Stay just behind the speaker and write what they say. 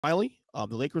Riley.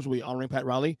 The Lakers will be honoring Pat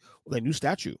Riley with a new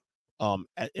statue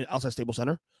outside Staples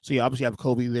Center. So you obviously have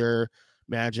Kobe there,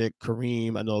 Magic,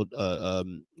 Kareem. I know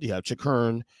you have Chick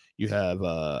Hearn. You have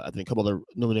I think a couple other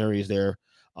luminaries there.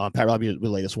 Pat Riley will be the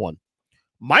latest one.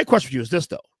 My question for you is this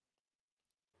though: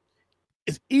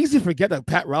 it's easy to forget that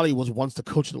Pat Riley was once the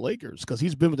coach of the Lakers because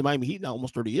he's been with the Miami Heat now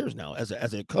almost 30 years now as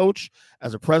a coach,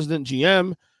 as a president,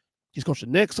 GM. He's coached the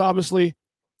Knicks, obviously.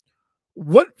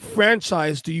 What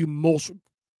franchise do you most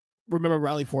remember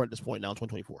Riley for at this point now in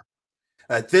 2024?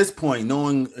 At this point,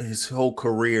 knowing his whole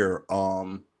career,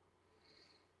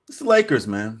 it's the Lakers,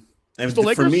 man. And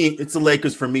for me, it's the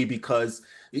Lakers for me because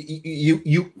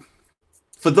you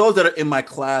for those that are in my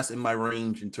class, in my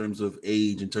range, in terms of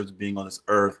age, in terms of being on this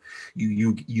earth,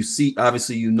 you see,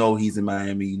 obviously, he's in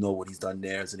Miami, you know what he's done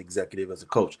there as an executive, as a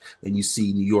coach, and you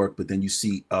see New York, but then you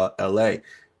see LA.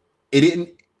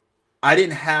 I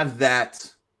didn't have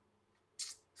that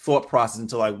thought process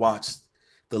until I watched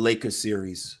the Lakers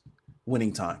series,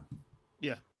 Winning Time.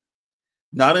 Yeah.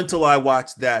 Not until I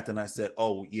watched that, then I said,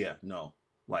 oh yeah, no,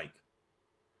 like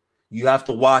you have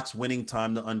to watch Winning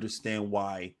Time to understand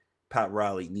why Pat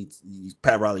Riley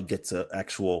gets an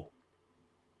actual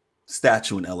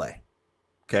statue in LA.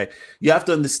 Okay. You have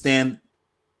to understand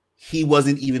he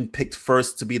wasn't even picked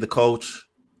first to be the coach.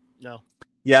 No.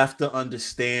 You have to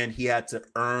understand he had to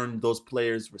earn those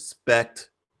players'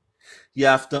 respect. You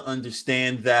have to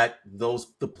understand that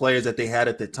the players that they had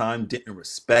at the time didn't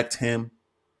respect him.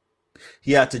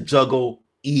 He had to juggle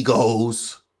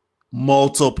egos,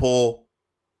 won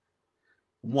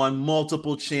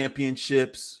multiple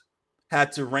championships.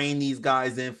 Had to rein these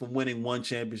guys in from winning one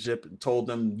championship and told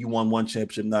them, you won one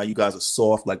championship. Now you guys are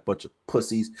soft like a bunch of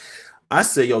pussies. I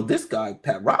say, yo, this guy,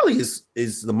 Pat Riley,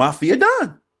 is the Mafia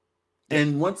Don.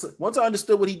 And once I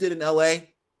understood what he did in LA,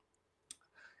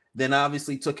 then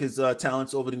obviously took his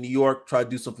talents over to New York, tried to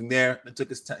do something there. And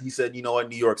he said, you know what,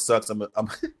 New York sucks.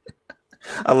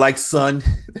 I like Sun.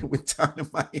 Went down to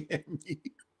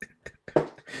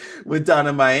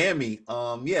Miami.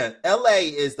 Yeah, LA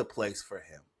is the place for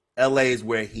him. LA is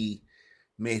where he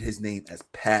made his name as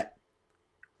Pat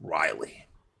Riley.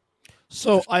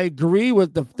 So I agree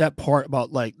with that part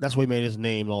about like that's why he made his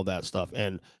name and all that stuff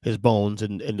and his bones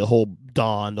and the whole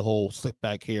Don, the whole slick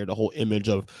back hair, the whole image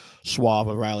of Suave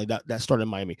and Riley that started in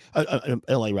Miami,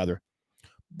 LA rather.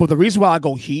 But the reason why I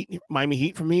go Miami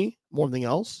Heat for me more than anything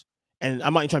else, and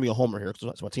I'm not even trying to be a homer here because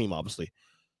that's my team, obviously.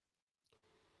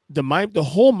 The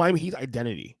whole Miami Heat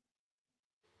identity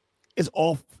is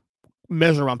all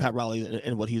measured around Pat Riley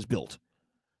and what he's built.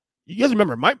 You guys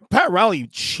remember, Pat Riley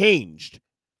changed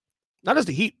not as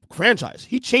the Heat franchise.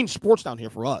 He changed sports down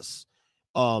here for us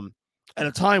at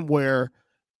a time where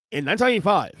in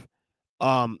 1985,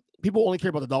 people only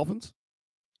cared about the Dolphins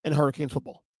and Hurricanes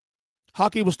football.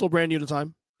 Hockey was still brand new at the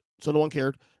time, so no one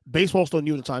cared. Baseball was still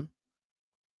new at the time.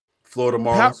 Florida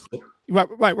Marlins.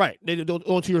 Right. They were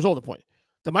only 2 years old at the point.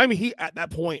 The Miami Heat at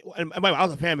that point, and I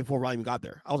was a fan before Riley even got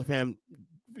there. I was a fan,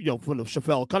 from the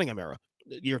Chaffel Cunningham era,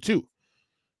 year 2.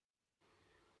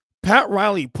 Pat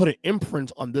Riley put an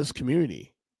imprint on this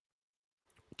community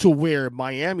to where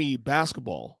Miami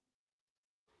basketball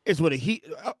is what he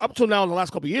up till now in the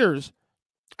last couple of years.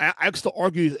 I still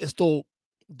argue it's still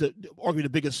the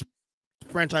biggest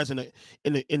franchise in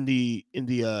the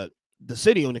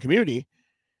city or in the community.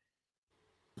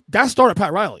 That started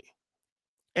Pat Riley,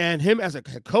 and him as a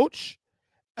head coach,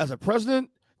 as a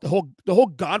president, the whole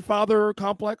Godfather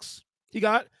complex he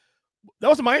got. That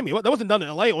wasn't Miami. That wasn't done in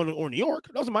LA or New York.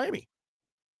 That was in Miami.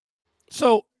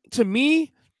 So to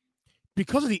me,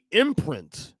 because of the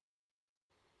imprint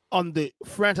on the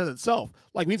franchise itself,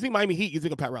 like when you think Miami Heat, you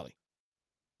think of Pat Riley.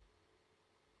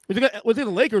 When you think of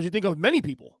the Lakers, you think of many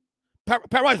people. Pat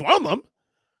Riley's one of them,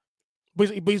 but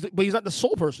he's not the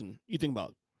sole person you think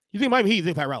about. You think Miami Heat, you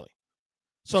think Pat Riley.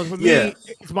 So for me,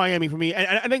 it's Miami for me.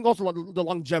 And I think also the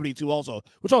longevity too also.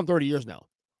 We're talking 30 years now.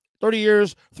 30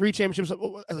 years, 3 championships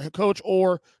as a head coach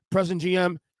or president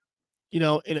GM,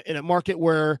 in a market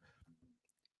where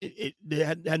they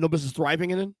had no business thriving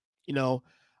in it.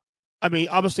 I mean,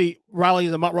 obviously, Riley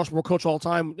is a Mount Rushmore coach all the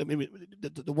time. I mean,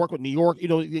 the work with New York, he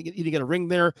didn't get a ring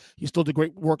there. He still did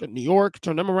great work at New York,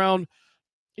 turned them around.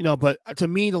 But to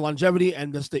me, the longevity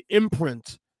and just the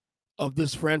imprint of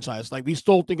this franchise, like we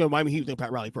still think of Miami Heat, we think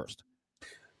Pat Riley first.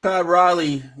 Pat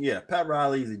Riley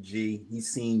is a G.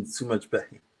 He's seen too much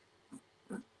better.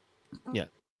 Yeah.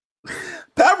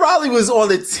 Pat Riley was on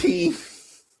the team.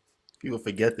 People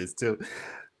forget this too.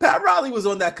 Pat Riley was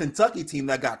on that Kentucky team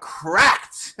that got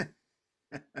cracked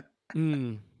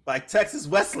by Texas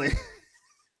Wesleyan.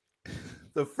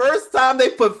 The first time they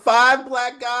put 5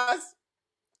 black guys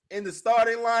in the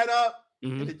starting lineup,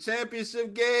 in the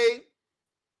championship game.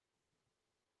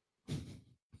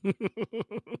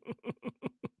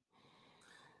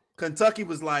 Kentucky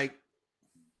was like,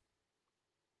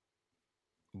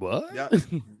 what? Yeah,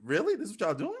 really? This is what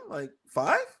y'all doing? Like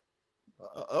 5?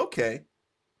 Okay.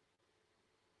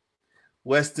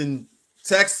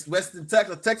 Texas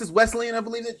Wesleyan, I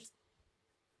believe it.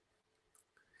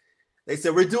 They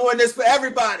said, we're doing this for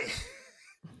everybody.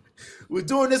 We're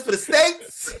doing this for the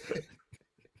states.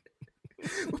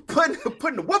 We're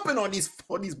putting the whooping on these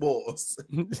balls.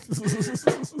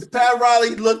 Pat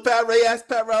Riley asked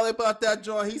Pat Riley about that,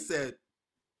 John. He said,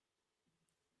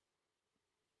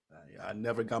 I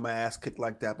never got my ass kicked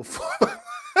like that before.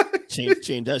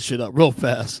 change that shit up real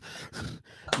fast.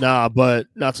 But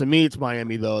to me, it's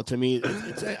Miami though. To me,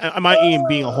 I'm not even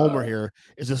being a homer here.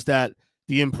 It's just that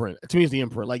the imprint. To me, it's the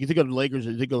imprint. Like you think of the Lakers,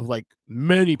 you think of like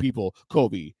many people: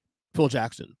 Kobe, Phil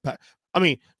Jackson. I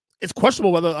mean, it's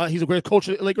questionable whether he's the greatest coach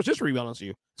in Lakers history. To be honest with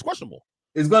you, it's questionable.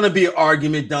 It's going to be an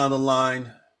argument down the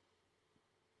line.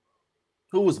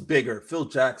 Who was bigger, Phil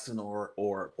Jackson or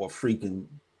freaking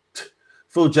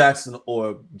Phil Jackson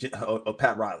or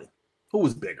Pat Riley? Who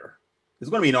was bigger? There's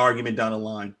going to be an argument down the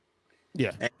line.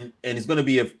 Yeah, and it's going to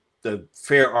be a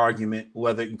fair argument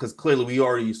whether, because clearly we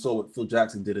already saw what Phil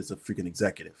Jackson did as a freaking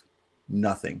executive.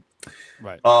 Nothing.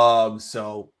 Right.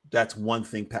 So that's one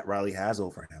thing Pat Riley has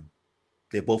over him.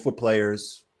 They both were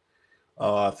players.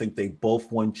 I think they both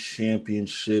won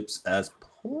championships as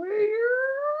players.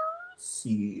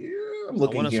 Yeah, I'm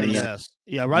looking here. Yes.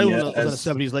 Yeah, Riley was on the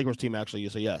 70s Lakers team, actually. You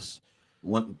say yes.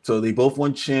 So they both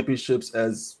won championships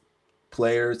as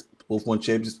players, both won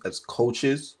championships as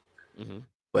coaches,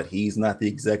 but he's not the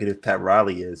executive Pat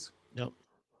Riley is. Yep.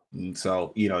 And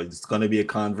so, it's going to be a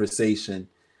conversation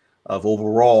of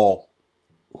overall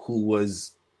who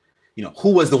was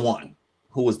the one,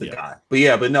 who was the guy.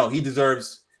 But no, he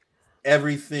deserves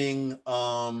everything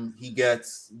he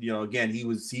gets. Again, he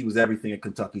was everything at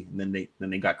Kentucky, and then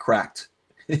they got cracked.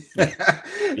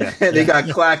 They got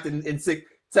clacked in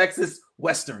Texas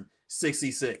Western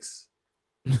 66.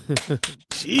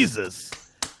 Jesus.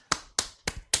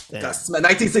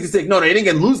 1966. No, they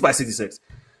didn't lose by 66.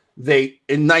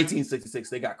 In 1966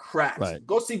 they got cracked. Right.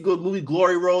 Go see good movie,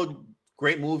 Glory Road.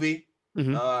 Great movie.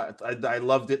 Mm-hmm. I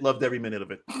loved it. Loved every minute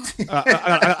of it.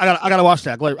 I gotta watch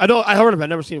that. I heard of it. I've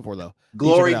never seen it before though.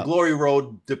 Glory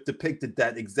Road depicted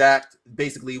that exact.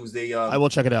 Basically, it was a. I will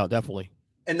check it out definitely.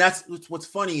 And that's what's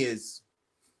funny is,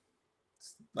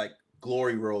 like,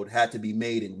 Glory Road had to be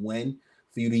made in when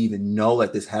for you to even know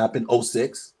that this happened.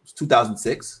 06, it was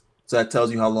 2006. So that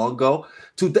tells you how long ago.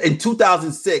 In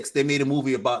 2006, they made a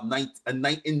movie about in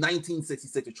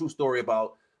 1966, a true story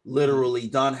about literally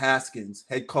Don Haskins,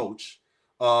 head coach,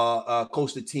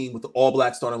 coached the team with the All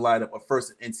Black starting lineup of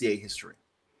first in NCAA history.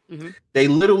 Mm-hmm. They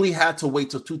literally had to wait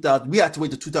till 2000. We had to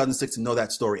wait till 2006 to know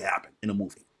that story happened in a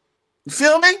movie. You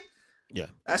feel me? Yeah,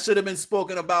 that should have been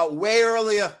spoken about way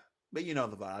earlier. But you know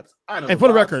the vibes. I know. And for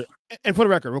the record,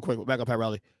 real quick, back up Pat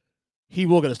Riley, he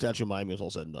will get a statue in Miami. It's all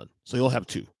said and done. So you'll have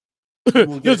 2.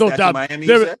 There's no doubt.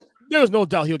 There's no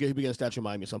doubt he'll get a statue in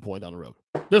Miami at some point down the road.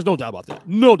 There's no doubt about that.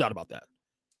 No doubt about that.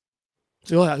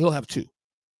 So he'll have 2.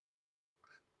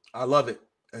 I love it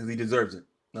because he deserves it.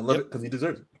 I love it because he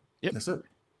deserves it. Yep. That's it.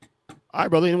 All right,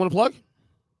 brother. Anyone to plug?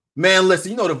 Man,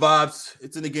 listen, you know the vibes.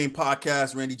 It's In the Game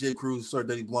podcast. Randy J. Cruz, Sir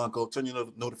Denny Blanco. Turn your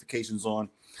notifications on.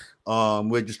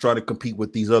 We're just trying to compete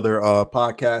with these other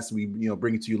podcasts. We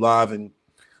bring it to you live and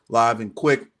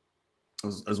quick,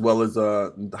 as well as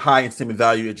the high entertainment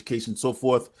value, education, and so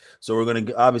forth. So we're going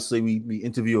to obviously we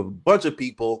interview a bunch of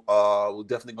people. We're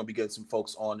definitely going to be getting some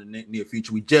folks on in the near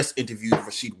future. We just interviewed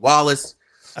Rasheed Wallace.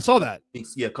 I saw that.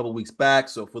 Yeah, a couple weeks back.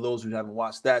 So for those who haven't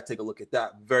watched that, take a look at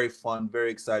that. Very fun,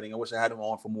 very exciting. I wish I had him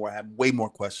on for more. I had way more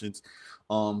questions.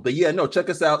 But yeah, no, check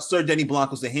us out. Sir Denny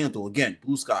Blanco's the handle. Again,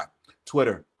 Blue Sky,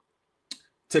 Twitter,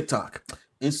 TikTok,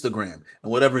 Instagram,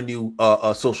 and whatever new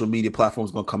social media platform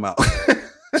is going to come out.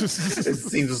 It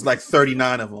seems there's like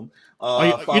 39 of them.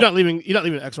 You're not leaving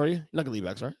X, are you? You're not gonna leave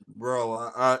X, right?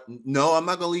 Bro, no, I'm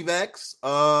not gonna leave X.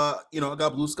 I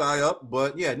got Blue Sky up,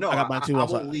 but yeah, no, I got mine too. I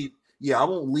won't leave. Yeah, I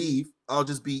won't leave. I'll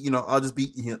just be,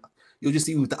 you'll just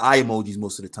see me with the eye emojis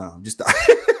most of the time.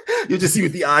 You'll just see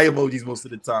with the eye emojis most of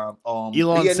the time.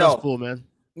 Elon's cool, man.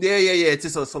 Yeah.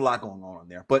 It's a lot going on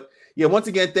there. But yeah, once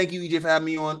again, thank you, EJ, for having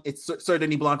me on. It's Sir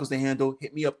Denny Blanco's the handle.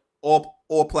 Hit me up all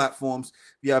platforms.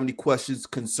 If you have any questions,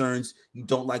 concerns, you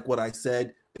don't like what I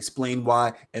said, explain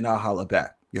why, and I'll holler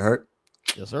back. You heard?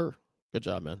 Yes, sir. Good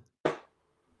job, man.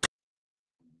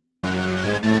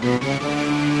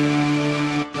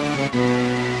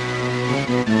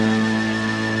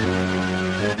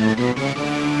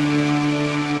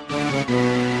 We'll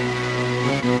be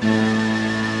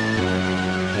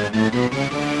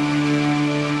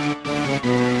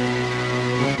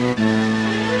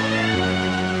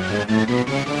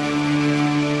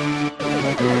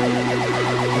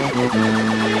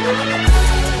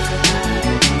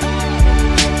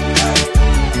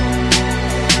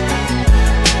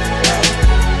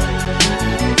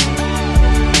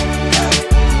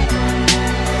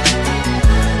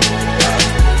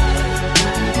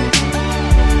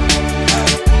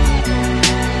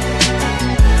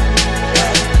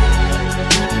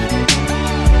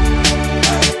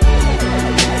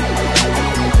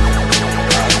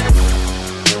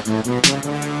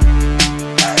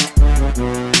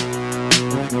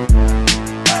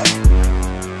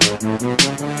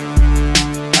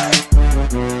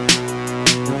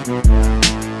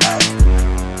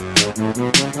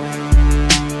right back.